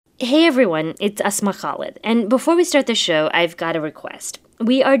Hey everyone, it's Asma Khalid. And before we start the show, I've got a request.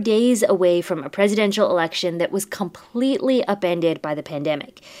 We are days away from a presidential election that was completely upended by the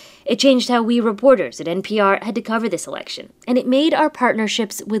pandemic. It changed how we reporters at NPR had to cover this election, and it made our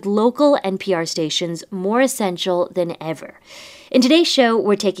partnerships with local NPR stations more essential than ever. In today's show,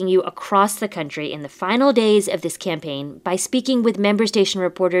 we're taking you across the country in the final days of this campaign by speaking with member station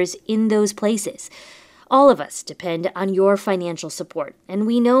reporters in those places. All of us depend on your financial support, and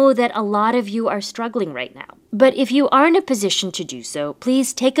we know that a lot of you are struggling right now. But if you are in a position to do so,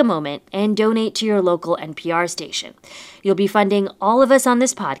 please take a moment and donate to your local NPR station. You'll be funding all of us on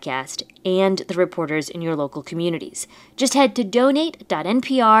this podcast and the reporters in your local communities. Just head to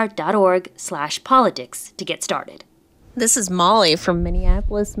donate.npr.org/politics to get started. This is Molly from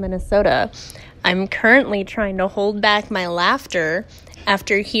Minneapolis, Minnesota. I'm currently trying to hold back my laughter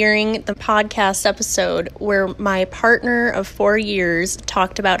after hearing the podcast episode where my partner of 4 years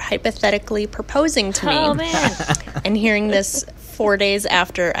talked about hypothetically proposing to me. Oh, man. And hearing this 4 days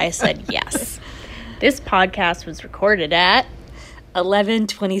after I said yes. This podcast was recorded at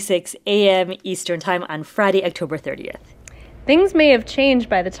 11:26 a.m. Eastern Time on Friday, October 30th. Things may have changed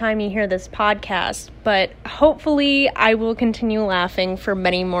by the time you hear this podcast, but hopefully I will continue laughing for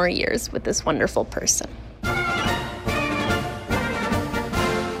many more years with this wonderful person.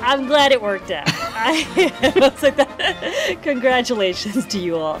 I'm glad it worked out. I was like that. Congratulations to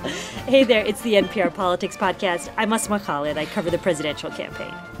you all. Hey there, it's the NPR Politics Podcast. I'm Asma Khalid. I cover the presidential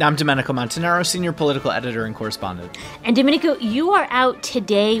campaign. I'm Domenico Montanaro, senior political editor and correspondent. And Domenico, you are out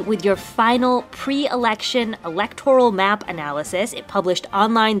today with your final pre-election electoral map analysis. It published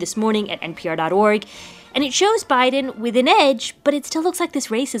online this morning at npr.org. And it shows Biden with an edge, but it still looks like this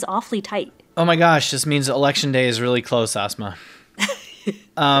race is awfully tight. Oh my gosh, this means Election Day is really close, Asma.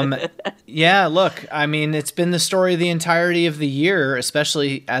 Yeah, look, I mean, it's been the story the entirety of the year,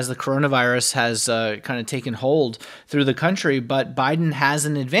 especially as the coronavirus has kind of taken hold through the country. But Biden has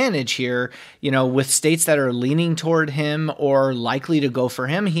an advantage here, with states that are leaning toward him or likely to go for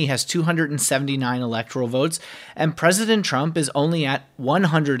him. He has 279 electoral votes, and President Trump is only at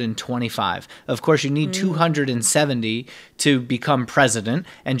 125. Of course, you need 270 to become president.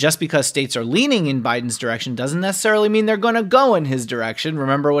 And just because states are leaning in Biden's direction doesn't necessarily mean they're going to go in his direction.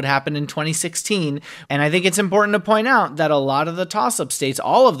 Remember what happened in 2016. And I think it's important to point out that a lot of the toss-up states,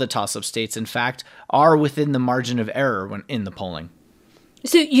 all of the toss-up states, in fact, are within the margin of error when in the polling.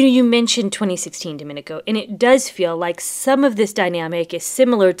 So, you mentioned 2016, Domenico, and it does feel like some of this dynamic is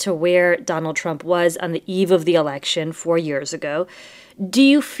similar to where Donald Trump was on the eve of the election 4 years ago. Do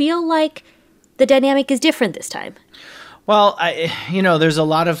you feel like the dynamic is different this time? Well, there's a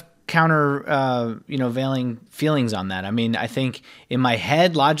lot of countervailing feelings on that. I mean, I think in my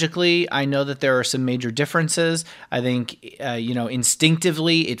head, logically, I know that there are some major differences. I think,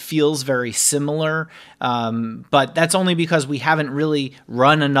 instinctively, it feels very similar. But that's only because we haven't really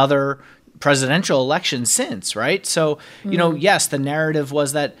run another presidential election since, right? So, yes, the narrative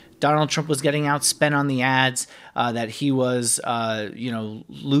was that Donald Trump was getting outspent on the ads, that he was,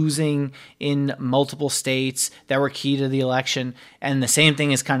 losing in multiple states that were key to the election. And the same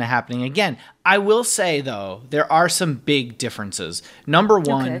thing is kind of happening again. I will say, though, there are some big differences. Number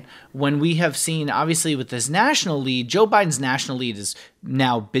one, when we have seen, obviously, with this national lead, Joe Biden's national lead has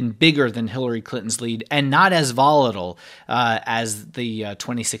now been bigger than Hillary Clinton's lead and not as volatile as the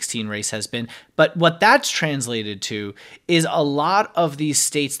 2016 race has been. But what that's translated to is a lot of these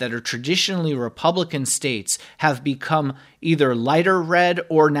states that are traditionally Republican states have become either lighter red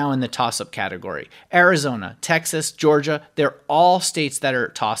or now in the toss-up category. Arizona, Texas, Georgia, they're all states that are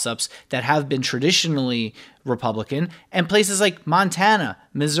toss-ups that have been traditionally Republican, and places like Montana,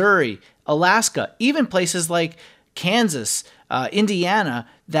 Missouri, Alaska, even places like Kansas, Indiana,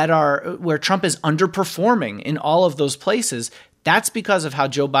 that are where Trump is underperforming in all of those places. That's because of how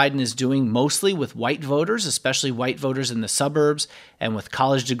Joe Biden is doing mostly with white voters, especially white voters in the suburbs and with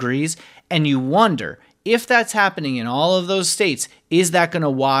college degrees. And you wonder, if that's happening in all of those states, is that going to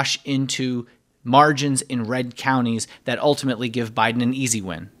wash into margins in red counties that ultimately give Biden an easy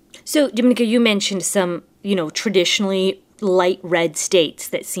win? So, Domenico, you mentioned some, traditionally light red states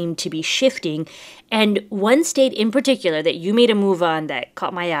that seem to be shifting. And one state in particular that you made a move on that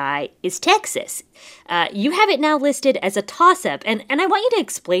caught my eye is Texas. You have it now listed as a toss-up. And I want you to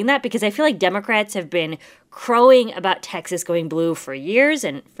explain that because I feel like Democrats have been crowing about Texas going blue for years,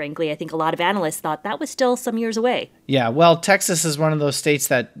 and frankly, I think a lot of analysts thought that was still some years away. Yeah, well, Texas is one of those states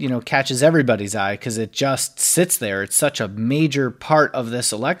that, catches everybody's eye because it just sits there. It's such a major part of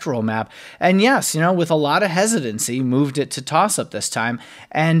this electoral map. And yes, with a lot of hesitancy, moved it to toss-up this time.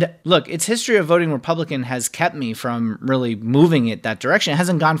 And look, its history of voting Republican has kept me from really moving it that direction. It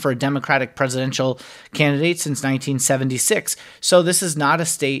hasn't gone for a Democratic presidential candidate since 1976. So this is not a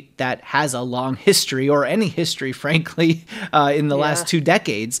state that has a long history or any history, frankly, in the last 2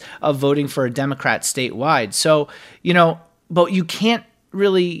 decades of voting for a Democrat statewide. So, but you can't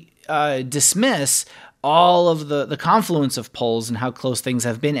really dismiss all of the confluence of polls and how close things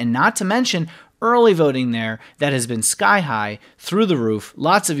have been, and not to mention early voting there that has been sky high, through the roof,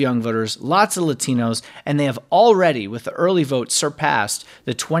 lots of young voters, lots of Latinos, and they have already, with the early vote, surpassed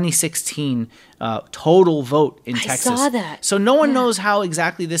the 2016 total vote in Texas. I saw that. So no one knows how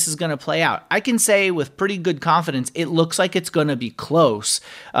exactly this is going to play out. I can say with pretty good confidence, it looks like it's going to be close.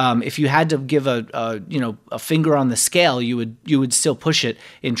 If you had to give a finger on the scale, you would still push it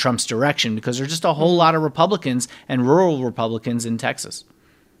in Trump's direction because there's just a whole lot of Republicans and rural Republicans in Texas.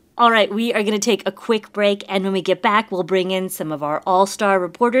 All right, we are going to take a quick break, and when we get back, we'll bring in some of our all-star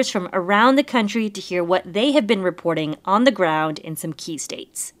reporters from around the country to hear what they have been reporting on the ground in some key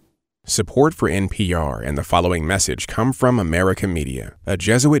states. Support for NPR and the following message come from America Media, a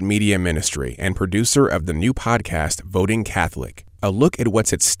Jesuit media ministry and producer of the new podcast, Voting Catholic, a look at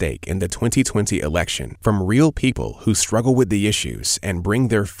what's at stake in the 2020 election from real people who struggle with the issues and bring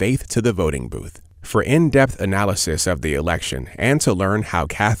their faith to the voting booth. For in-depth analysis of the election and to learn how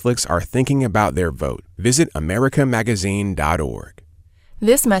Catholics are thinking about their vote, visit americamagazine.org.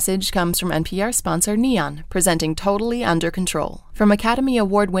 This message comes from NPR sponsor Neon, presenting Totally Under Control, from Academy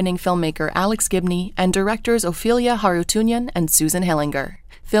Award-winning filmmaker Alex Gibney and directors Ophelia Harutyunyan and Susan Hillinger.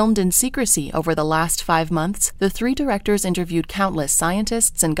 Filmed in secrecy over the last 5 months, the 3 directors interviewed countless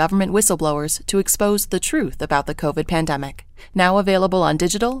scientists and government whistleblowers to expose the truth about the COVID pandemic. Now available on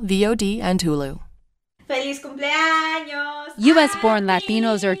digital, VOD, and Hulu. Feliz cumpleaños! U.S.-born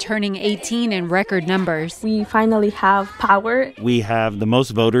Latinos are turning 18 in record numbers. We finally have power. We have the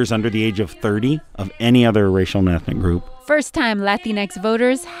most voters under the age of 30 of any other racial and ethnic group. First-time Latinx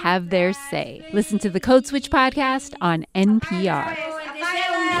voters have their say. Listen to the Code Switch podcast on NPR.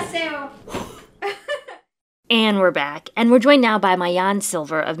 And we're back. And we're joined now by Maayan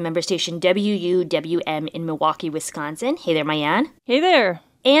Silver of member station WUWM in Milwaukee, Wisconsin. Hey there, Maayan. Hey there.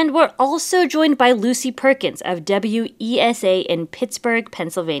 And we're also joined by Lucy Perkins of WESA in Pittsburgh,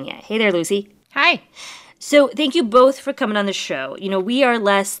 Pennsylvania. Hey there, Lucy. Hi. So thank you both for coming on the show. We are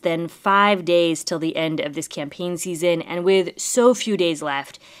less than 5 days till the end of this campaign season, and with so few days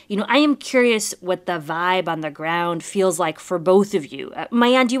left, I am curious what the vibe on the ground feels like for both of you.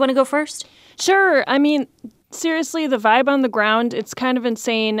 Maayan, do you want to go first? Sure. Seriously, the vibe on the ground, it's kind of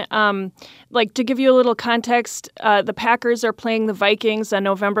insane. To give you a little context, the Packers are playing the Vikings on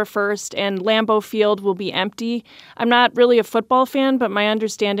November 1st, and Lambeau Field will be empty. I'm not really a football fan, but my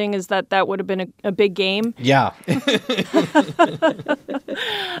understanding is that would have been a big game. Yeah.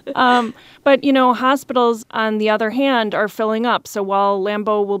 But, hospitals, on the other hand, are filling up. So while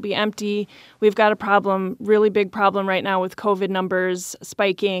Lambeau will be empty, we've got a problem, really big problem right now with COVID numbers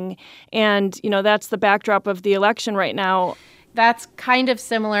spiking. And, that's the backdrop of the election right now. That's kind of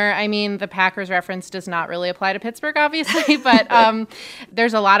similar. The Packers reference does not really apply to Pittsburgh, obviously, but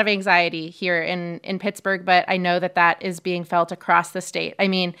there's a lot of anxiety here in Pittsburgh, but I know that is being felt across the state.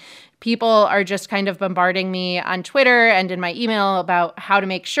 People are just kind of bombarding me on Twitter and in my email about how to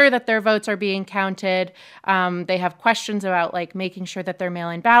make sure that their votes are being counted. They have questions about making sure that their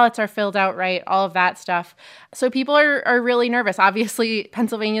mail-in ballots are filled out right, all of that stuff. So people are really nervous. Obviously,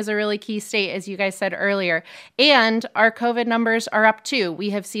 Pennsylvania is a really key state, as you guys said earlier. And our COVID numbers are up too. We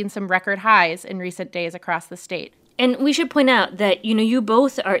have seen some record highs in recent days across the state. And we should point out that, you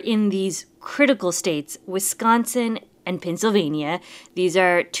both are in these critical states, Wisconsin and Pennsylvania. These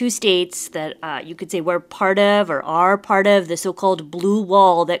are 2 states that you could say we're part of or are part of the so-called blue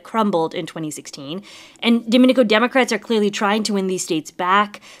wall that crumbled in 2016. And Domenico, Democrats are clearly trying to win these states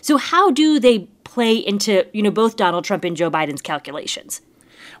back. So how do they play into, both Donald Trump and Joe Biden's calculations?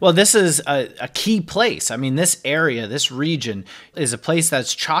 Well, this is a key place. This area, this region, is a place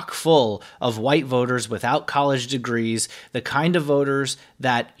that's chock full of white voters without college degrees, the kind of voters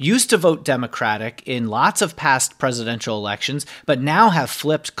that used to vote Democratic in lots of past presidential elections, but now have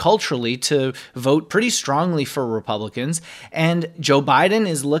flipped culturally to vote pretty strongly for Republicans. And Joe Biden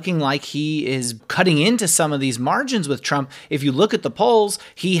is looking like he is cutting into some of these margins with Trump. If you look at the polls,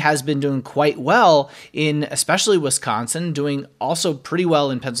 he has been doing quite well in especially Wisconsin, doing also pretty well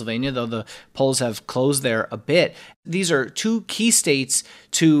in Pennsylvania Pennsylvania, though the polls have closed there a bit. These are two key states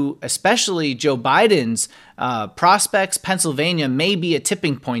to especially Joe Biden's prospects. Pennsylvania may be a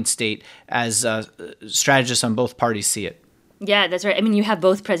tipping point state as strategists on both parties see it. Yeah, that's right. I mean, you have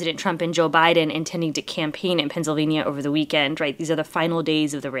both President Trump and Joe Biden intending to campaign in Pennsylvania over the weekend, right? These are the final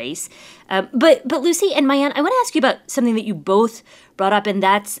days of the race. But Lucy and Maayan, I want to ask you about something that you both brought up, and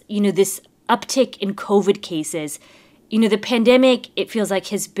that's, this uptick in COVID cases. The pandemic, it feels like,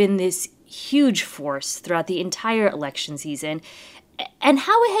 has been this huge force throughout the entire election season. And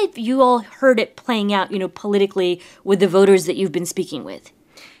how have you all heard it playing out, politically with the voters that you've been speaking with?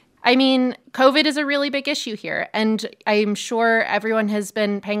 I mean, COVID is a really big issue here, and I'm sure everyone has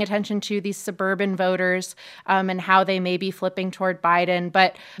been paying attention to these suburban voters and how they may be flipping toward Biden.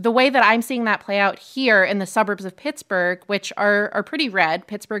 But the way that I'm seeing that play out here in the suburbs of Pittsburgh, which are pretty red —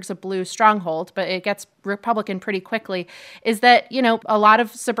 Pittsburgh's a blue stronghold, but it gets Republican pretty quickly — is that, a lot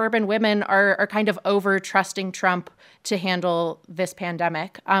of suburban women are kind of over trusting Trump to handle this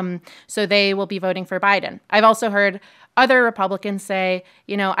pandemic. So they will be voting for Biden. I've also heard other Republicans say,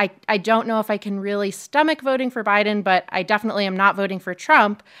 I don't know if I can really stomach voting for Biden, but I definitely am not voting for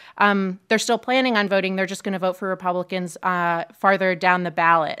Trump. They're still planning on voting. They're just going to vote for Republicans farther down the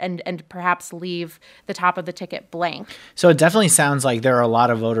ballot and perhaps leave the top of the ticket blank. So it definitely sounds like there are a lot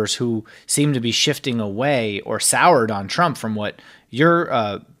of voters who seem to be shifting away or soured on Trump from what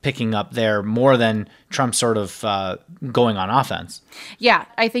you're picking up there, more than Trump sort of going on offense. Yeah,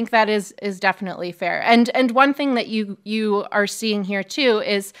 I think that is definitely fair. And one thing that you are seeing here too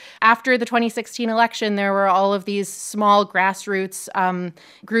is after the 2016 election, there were all of these small grassroots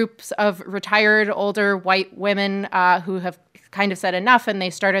groups of retired older white women who have kind of said enough, and they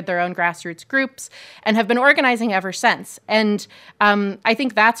started their own grassroots groups and have been organizing ever since. And I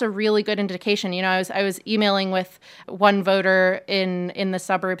think that's a really good indication. I was emailing with one voter in the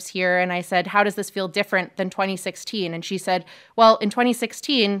suburbs here, and I said, how does this feel different than 2016? And she said, well, in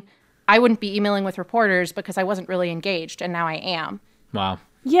 2016, I wouldn't be emailing with reporters because I wasn't really engaged, and now I am. Wow.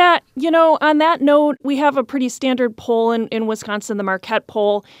 Yeah, on that note, we have a pretty standard poll in Wisconsin, the Marquette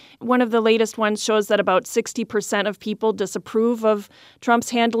poll. One of the latest ones shows that about 60% of people disapprove of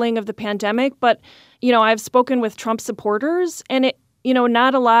Trump's handling of the pandemic. But, I've spoken with Trump supporters, and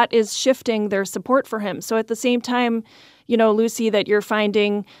not a lot is shifting their support for him. So at the same time, Lucy, that you're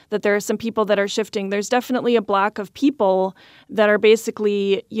finding that there are some people that are shifting, there's definitely a block of people that are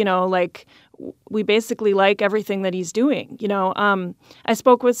basically, we basically like everything that he's doing. I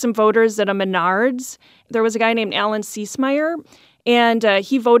spoke with some voters at a Menards. There was a guy named Alan Ciesmeyer, and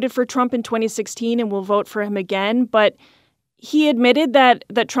he voted for Trump in 2016 and will vote for him again. But he admitted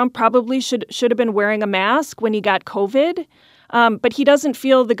that Trump probably should have been wearing a mask when he got COVID. But he doesn't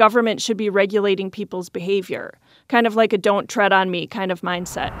feel the government should be regulating people's behavior, kind of like a don't tread on me kind of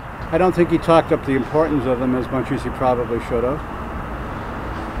mindset. I don't think he talked up the importance of them as much as he probably should have.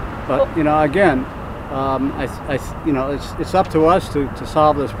 But, again, it's up to us to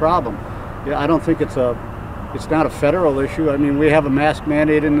solve this problem. I don't think it's not a federal issue. I mean, we have a mask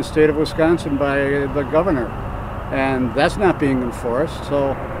mandate in the state of Wisconsin by the governor, and that's not being enforced.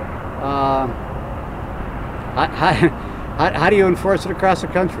 So how do you enforce it across the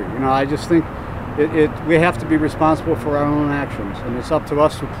country? I just think we have to be responsible for our own actions, and it's up to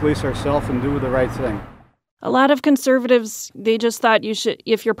us to police ourselves and do the right thing. A lot of conservatives, they just thought you should,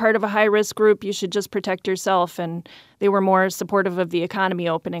 if you're part of a high-risk group, you should just protect yourself, and they were more supportive of the economy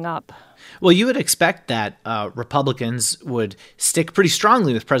opening up. Well, you would expect that Republicans would stick pretty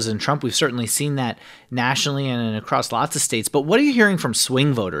strongly with President Trump. We've certainly seen that nationally and across lots of states. But what are you hearing from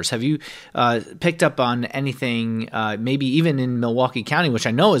swing voters? Have you picked up on anything, maybe even in Milwaukee County, which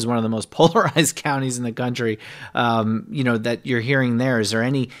I know is one of the most polarized counties in the country, that you're hearing there? Is there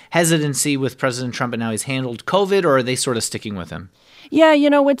any hesitancy with President Trump and how he's handled COVID, or are they sort of sticking with him?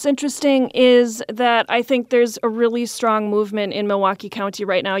 Yeah, what's interesting is that I think there's a really strong movement in Milwaukee County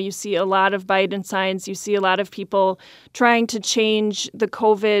right now. You see a lot of Biden signs. You see a lot of people trying to change the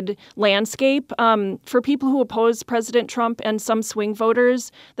COVID landscape. For people who oppose President Trump and some swing voters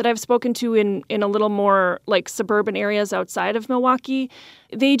that I've spoken to in a little more like suburban areas outside of Milwaukee,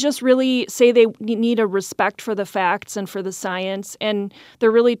 they just really say they need a respect for the facts and for the science, and they're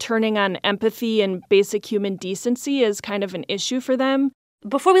really turning on empathy and basic human decency as kind of an issue for them.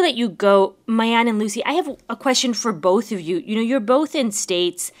 Before we let you go, Maayan and Lucy, I have a question for both of you. You're both in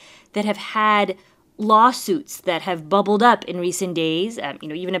states that have had lawsuits that have bubbled up in recent days,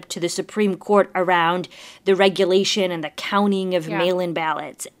 even up to the Supreme Court around the regulation and the counting of mail-in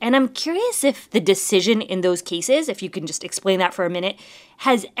ballots. And I'm curious if the decision in those cases, if you can just explain that for a minute,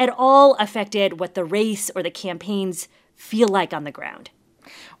 has at all affected what the race or the campaigns feel like on the ground.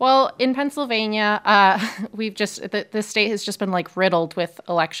 Well, in Pennsylvania, the state has just been riddled with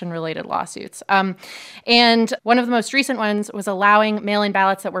election-related lawsuits. And one of the most recent ones was allowing mail-in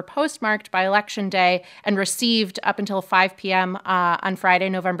ballots that were postmarked by Election Day and received up until 5 p.m. On Friday,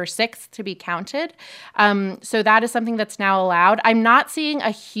 November 6th, to be counted. So that is something that's now allowed. I'm not seeing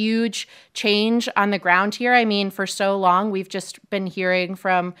a huge change on the ground here. I mean, for so long, we've just been hearing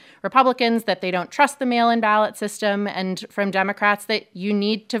from Republicans that they don't trust the mail-in ballot system, and from Democrats that you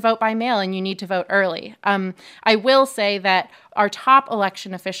need to vote by mail and you need to vote early. I will say that our top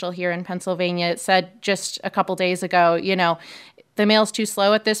election official here in Pennsylvania said just a couple days ago, the mail's too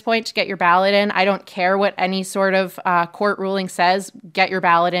slow at this point to get your ballot in. I don't care what any sort of court ruling says. Get your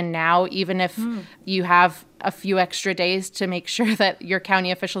ballot in now, even if you have a few extra days to make sure that your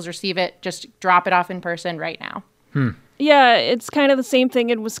county officials receive it. Just drop it off in person right now. Yeah, it's kind of the same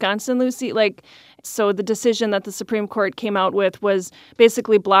thing in Wisconsin, Lucy. So the decision that the Supreme Court came out with was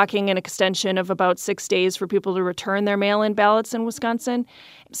basically blocking an extension of about 6 days for people to return their mail-in ballots in Wisconsin.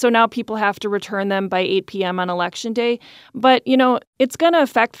 So now people have to return them by 8 p.m. on Election Day. But, it's going to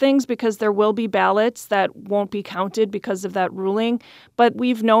affect things because there will be ballots that won't be counted because of that ruling. But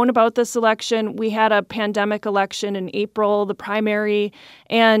we've known about this election. We had a pandemic election in April, the primary.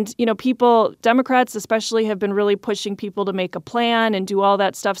 And, Democrats especially, have been really pushing people to make a plan and do all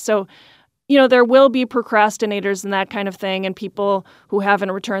that stuff. So, there will be procrastinators and that kind of thing and people who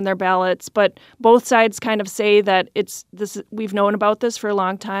haven't returned their ballots. But both sides kind of say that we've known about this for a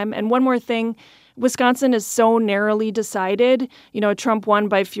long time. And one more thing, Wisconsin is so narrowly decided. Trump won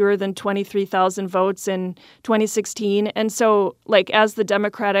by fewer than 23,000 votes in 2016. And so, as the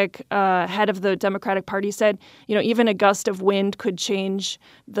Democratic head of the Democratic Party said, even a gust of wind could change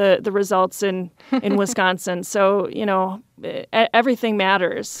the results in Wisconsin. So, everything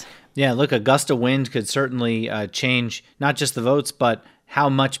matters. Yeah, look, a gust of wind could certainly change not just the votes, but how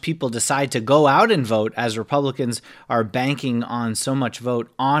much people decide to go out and vote, as Republicans are banking on so much vote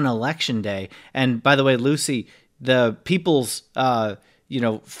on Election Day. And by the way, Lucy, the people's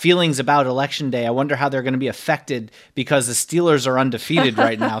feelings about Election Day, I wonder how they're going to be affected because the Steelers are undefeated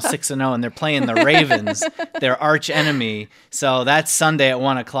right now, 6-0, and they're playing the Ravens, their arch enemy. So that's Sunday at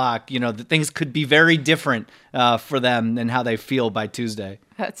 1 o'clock. Things could be very different for them than how they feel by Tuesday.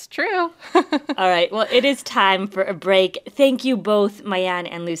 That's true. All right. Well, it is time for a break. Thank you both, Maayan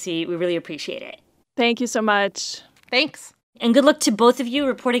and Lucy. We really appreciate it. Thank you so much. Thanks. And good luck to both of you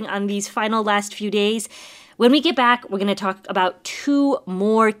reporting on these last few days. When we get back, we're going to talk about 2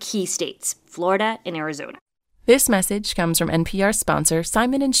 more key states, Florida and Arizona. This message comes from NPR sponsor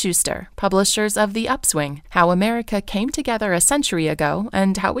Simon & Schuster, publishers of The Upswing, How America Came Together a Century Ago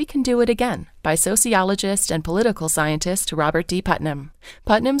and How We Can Do It Again, by sociologist and political scientist Robert D. Putnam.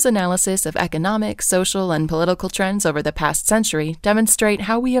 Putnam's analysis of economic, social, and political trends over the past century demonstrate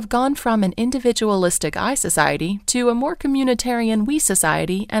how we have gone from an individualistic I society to a more communitarian we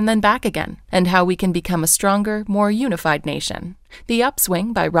society and then back again, and how we can become a stronger, more unified nation. The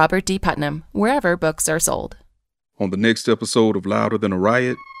Upswing by Robert D. Putnam, wherever books are sold. On the next episode of Louder Than a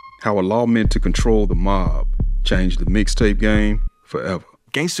Riot, how a law meant to control the mob changed the mixtape game forever.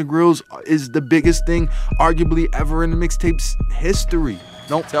 Gangsta Grills is the biggest thing arguably ever in the mixtape's history.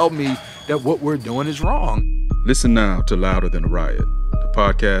 Don't tell me that what we're doing is wrong. Listen now to Louder Than a Riot, the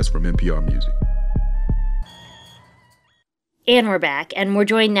podcast from NPR Music. And we're back, and we're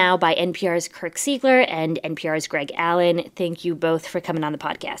joined now by NPR's Kirk Siegler and NPR's Greg Allen. Thank you both for coming on the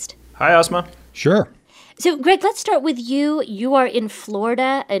podcast. Hi, Asma. Sure. So, Greg, let's start with you. You are in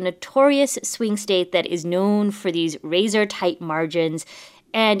Florida, a notorious swing state that is known for these razor-tight margins.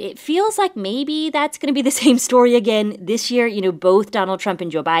 And it feels like maybe that's going to be the same story again this year. Both Donald Trump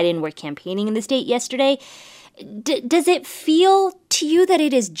and Joe Biden were campaigning in the state yesterday. Does it feel to you that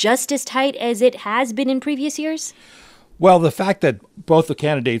it is just as tight as it has been in previous years? Well, the fact that both the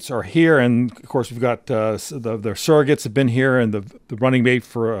candidates are here, and of course we've got their surrogates have been here, and the running mate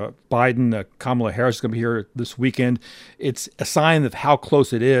for Biden, Kamala Harris, is going to be here this weekend. It's a sign of how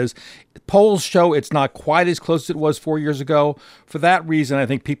close it is. Polls show it's not quite as close as it was 4 years ago. For that reason, I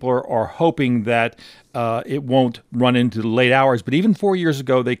think people are hoping that it won't run into the late hours. But even 4 years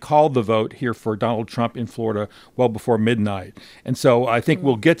ago, they called the vote here for Donald Trump in Florida well before midnight. And so I think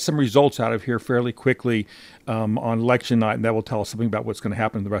we'll get some results out of here fairly quickly on election night, and that will tell us something about what's going to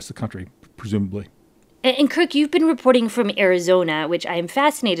happen in the rest of the country, presumably. And Kirk, you've been reporting from Arizona, which I am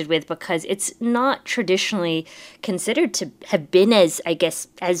fascinated with because it's not traditionally considered to have been as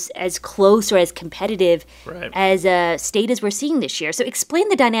close or as competitive as a state as we're seeing this year. So explain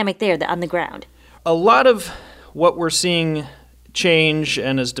the dynamic there on the ground. A lot of what we're seeing change,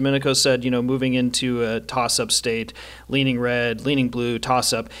 and as Domenico said, moving into a toss-up state, leaning red, leaning blue,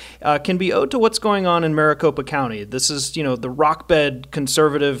 toss-up, can be owed to what's going on in Maricopa County. This is, the rockbed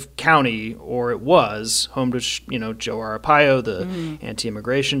conservative county, or it was, home to, Joe Arpaio, the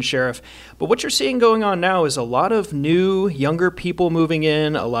anti-immigration sheriff. But what you're seeing going on now is a lot of new, younger people moving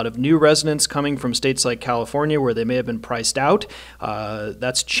in, a lot of new residents coming from states like California where they may have been priced out.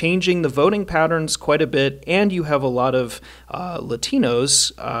 That's changing the voting patterns quite a bit, and you have a lot of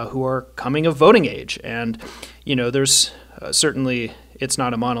Latinos who are coming of voting age. And, there's certainly, it's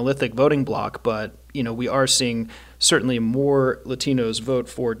not a monolithic voting bloc, but, we are seeing certainly more Latinos vote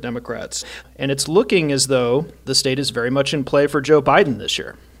for Democrats. And it's looking as though the state is very much in play for Joe Biden this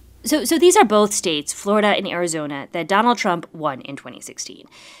year. So these are both states, Florida and Arizona, that Donald Trump won in 2016.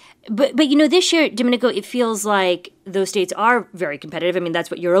 But this year, Domenico, it feels like those states are very competitive. I mean, that's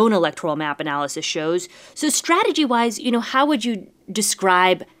what your own electoral map analysis shows. So strategy-wise, how would you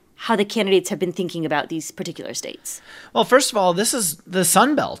describe how the candidates have been thinking about these particular states? Well, first of all, this is the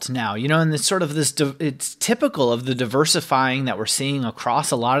Sun Belt now, and it's sort of this, it's typical of the diversifying that we're seeing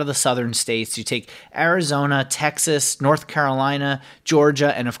across a lot of the southern states. You take Arizona, Texas, North Carolina,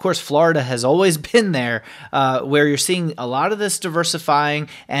 Georgia, and of course, Florida has always been there, where you're seeing a lot of this diversifying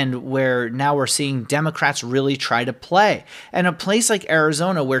and where now we're seeing Democrats really try to play. And a place like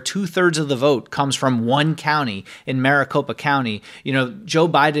Arizona, where 2/3 of the vote comes from one county in Maricopa County, Joe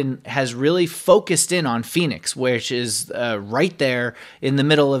Biden has really focused in on Phoenix, which is right there in the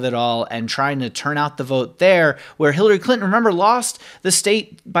middle of it all, and trying to turn out the vote there, where Hillary Clinton, remember, lost the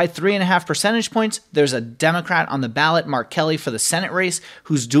state by 3.5 percentage points. There's a Democrat on the ballot, Mark Kelly, for the Senate race,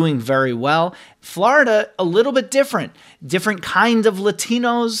 who's doing very well. Florida, a little bit different kind of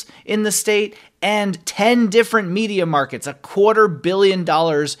Latinos in the state, and 10 different media markets, $250 million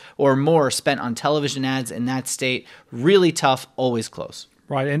or more spent on television ads in that state. Really tough, always close.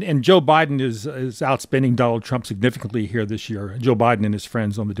 Right, and Joe Biden is outspending Donald Trump significantly here this year. Joe Biden and his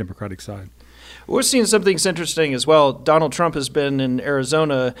friends on the Democratic side. We're seeing something interesting as well. Donald Trump has been in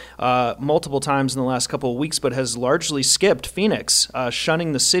Arizona multiple times in the last couple of weeks, but has largely skipped Phoenix,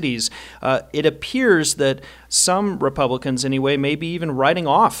 shunning the cities. It appears that some Republicans, anyway, may be even writing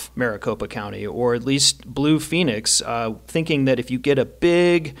off Maricopa County, or at least Blue Phoenix, thinking that if you get a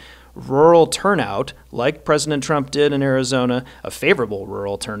big rural turnout, like President Trump did in Arizona, a favorable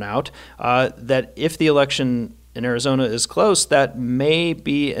rural turnout, that if the election in Arizona is close, that may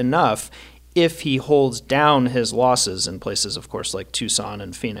be enough if he holds down his losses in places, of course, like Tucson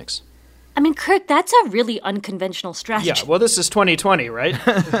and Phoenix. I mean, Kirk, that's a really unconventional strategy. Yeah, well, this is 2020, right?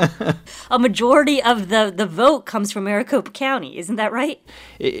 A majority of the vote comes from Maricopa County. Isn't that right?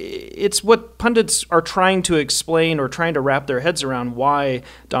 It's what pundits are trying to explain, or trying to wrap their heads around, why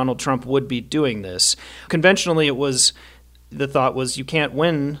Donald Trump would be doing this. Conventionally, the thought was you can't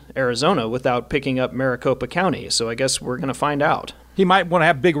win Arizona without picking up Maricopa County. So I guess we're going to find out. He might want to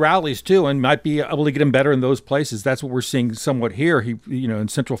have big rallies too, and might be able to get him better in those places. That's what we're seeing somewhat here. He, in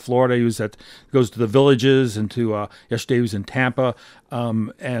Central Florida, he goes to the Villages, and to yesterday he was in Tampa,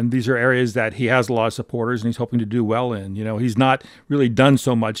 and these are areas that he has a lot of supporters, and he's hoping to do well in. He's not really done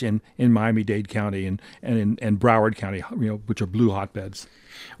so much in Miami-Dade County and Broward County, which are blue hotbeds.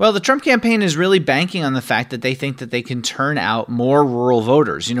 Well, the Trump campaign is really banking on the fact that they think that they can turn out more rural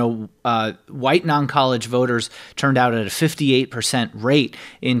voters. White non-college voters turned out at a 58% rate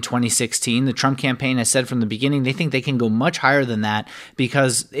in 2016. The Trump campaign has said from the beginning they think they can go much higher than that,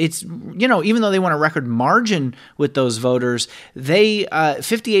 because it's, even though they want a record margin with those voters,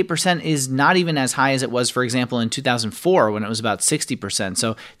 58% is not even as high as it was, for example, in 2004 when it was about 60%.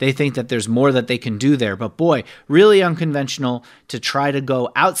 So they think that there's more that they can do there. But boy, really unconventional to try to go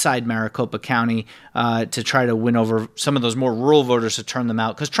outside Maricopa County to try to win over some of those more rural voters, to turn them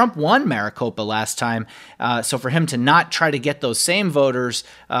out, because Trump won Maricopa last time. So for him to not try to get those same voters,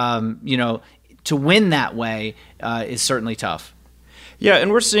 to win that way is certainly tough. Yeah,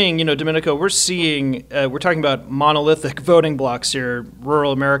 and we're seeing, Domenico, we're talking about monolithic voting blocks here.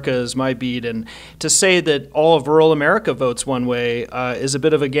 Rural America is my beat. And to say that all of rural America votes one way is a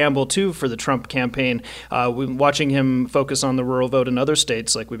bit of a gamble, too, for the Trump campaign. We've been watching him focus on the rural vote in other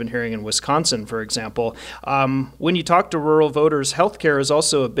states, like we've been hearing in Wisconsin, for example. When you talk to rural voters, healthcare is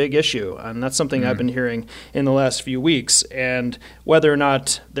also a big issue. And that's something I've been hearing in the last few weeks. And whether or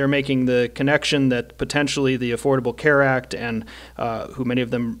not they're making the connection that potentially the Affordable Care Act, and who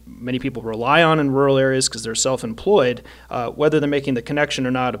many people rely on in rural areas because they're self-employed, whether they're making the connection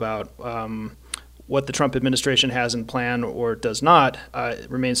or not about what the Trump administration has in plan or does not,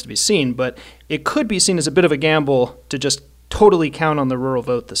 remains to be seen. But it could be seen as a bit of a gamble to just totally count on the rural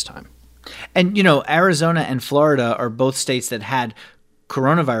vote this time. And, Arizona and Florida are both states that had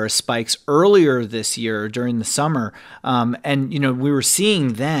coronavirus spikes earlier this year during the summer. And we were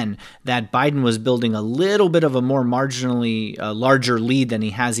seeing then that Biden was building a little bit of a more marginally larger lead than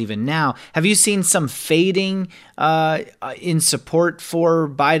he has even now. Have you seen some fading in support for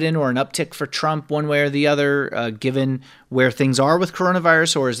Biden or an uptick for Trump one way or the other, given where things are with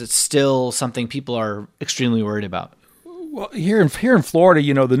coronavirus, or is it still something people are extremely worried about? Well, here in Florida,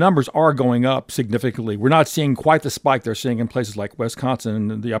 the numbers are going up significantly. We're not seeing quite the spike they're seeing in places like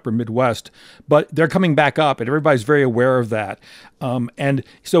Wisconsin and the upper Midwest, but they're coming back up, and everybody's very aware of that. And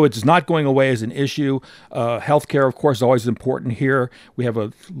so it's not going away as an issue. Healthcare, of course, is always important here. We have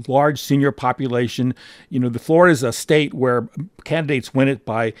a large senior population. The Florida is a state where candidates win it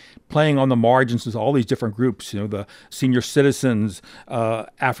by playing on the margins with all these different groups, the senior citizens,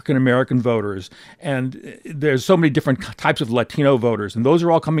 African-American voters, and there's so many different types of Latino voters, and those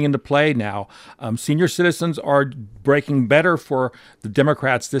are all coming into play now. Senior citizens are breaking better for the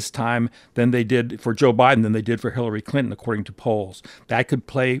Democrats this time than they did for Joe Biden than they did for Hillary Clinton, according to polls. That could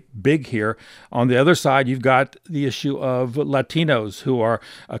play big here. On the other side, you've got the issue of Latinos who are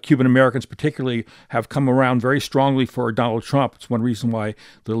Cuban Americans particularly have come around very strongly for Donald Trump. It's one reason why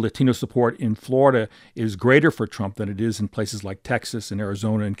the Latino support in Florida is greater for Trump than it is in places like Texas and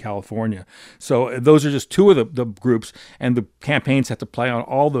Arizona and California. So those are just two of the groups, and the campaigns have to play on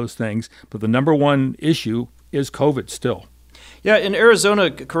all those things. But the number one issue is COVID still. Yeah, in Arizona,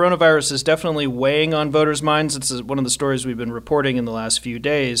 coronavirus is definitely weighing on voters' minds. It's one of the stories we've been reporting in the last few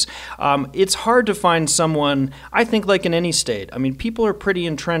days. It's hard to find someone, I think, like in any state. I mean, people are pretty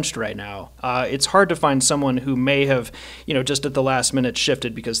entrenched right now. It's hard to find someone who may have, just at the last minute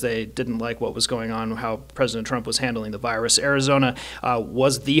shifted because they didn't like what was going on, how President Trump was handling the virus. Arizona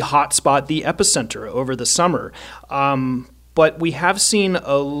was the hot spot, the epicenter over the summer. But we have seen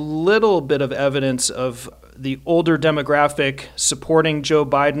a little bit of evidence of the older demographic supporting Joe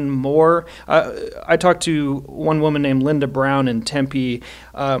Biden more. I talked to one woman named Linda Brown in Tempe.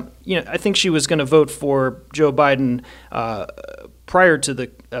 I think she was going to vote for Joe Biden prior to the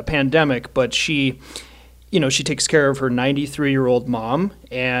pandemic, but she takes care of her 93-year-old mom,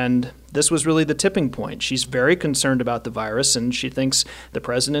 and this was really the tipping point. She's very concerned about the virus, and she thinks the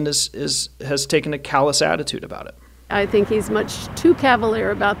president has taken a callous attitude about it. I think he's much too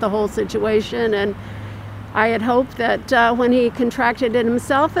cavalier about the whole situation, and I had hoped that when he contracted it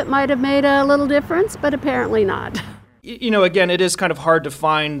himself, it might have made a little difference, but apparently not. Again, it is kind of hard to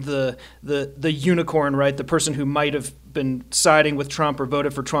find the unicorn, right? The person who might have been siding with Trump or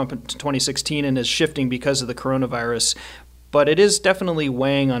voted for Trump in 2016 and is shifting because of the coronavirus. But it is definitely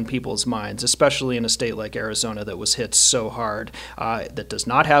weighing on people's minds, especially in a state like Arizona that was hit so hard, that does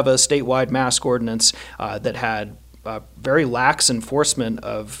not have a statewide mask ordinance, that had very lax enforcement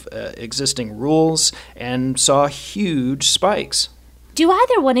of existing rules and saw huge spikes. Do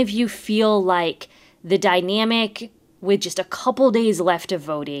either one of you feel like the dynamic with just a couple days left of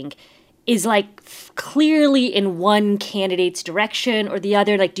voting is clearly in one candidate's direction or the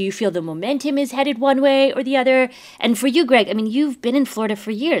other? Do you feel the momentum is headed one way or the other? And for you, Greg, I mean, you've been in Florida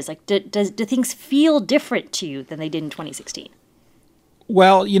for years. Do things feel different to you than they did in 2016?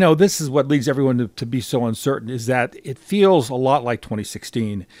 Well, this is what leads everyone to be so uncertain, is that it feels a lot like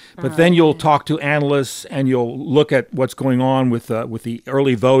 2016. But then you'll talk to analysts and you'll look at what's going on with the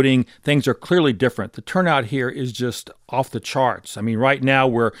early voting. Things are clearly different. The turnout here is just off the charts. I mean, right now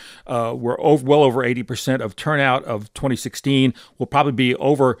we're well over 80% of turnout of 2016. We'll probably be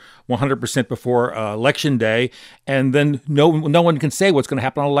over 100% before Election Day. And then no one can say what's going to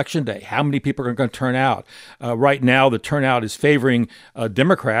happen on Election Day. How many people are going to turn out? Right now, the turnout is favoring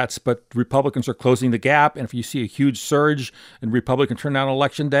Democrats, but Republicans are closing the gap. And if you see a huge surge in Republican turnout on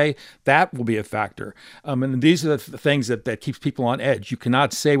Election Day, that will be a factor. And these are the things that keeps people on edge. You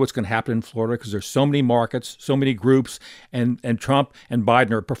cannot say what's going to happen in Florida because there's so many markets, so many groups, and Trump and Biden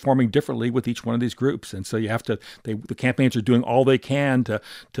are performing differently with each one of these groups. And so you have to, the campaigns are doing all they can to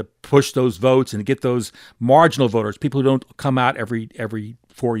push those votes and get those marginal voters, people who don't come out every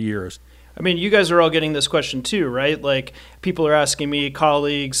 4 years. I mean, you guys are all getting this question too, right? People are asking me,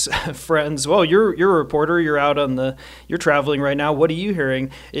 colleagues, friends, well, you're a reporter, you're traveling right now. What are you hearing?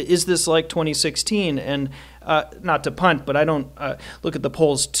 Is this like 2016? And not to punt, but I don't look at the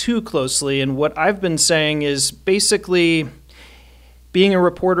polls too closely. And what I've been saying is basically being a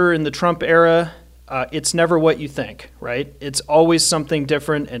reporter in the Trump era, it's never what you think, right? It's always something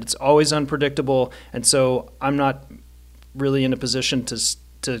different and it's always unpredictable. And so I'm not really in a position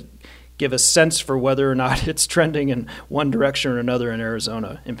to give a sense for whether or not it's trending in one direction or another in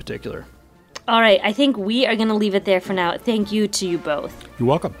Arizona in particular. All right, I think we are going to leave it there for now. Thank you to you both. You're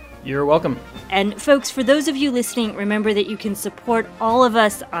welcome. You're welcome. And folks, for those of you listening, remember that you can support all of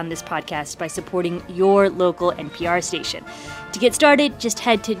us on this podcast by supporting your local NPR station. To get started, just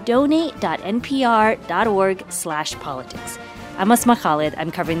head to donate.npr.org/politics. I'm Asma Khalid. I'm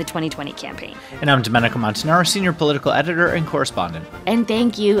covering the 2020 campaign. And I'm Domenico Montanaro, senior political editor and correspondent. And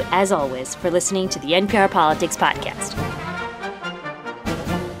thank you, as always, for listening to the NPR Politics Podcast.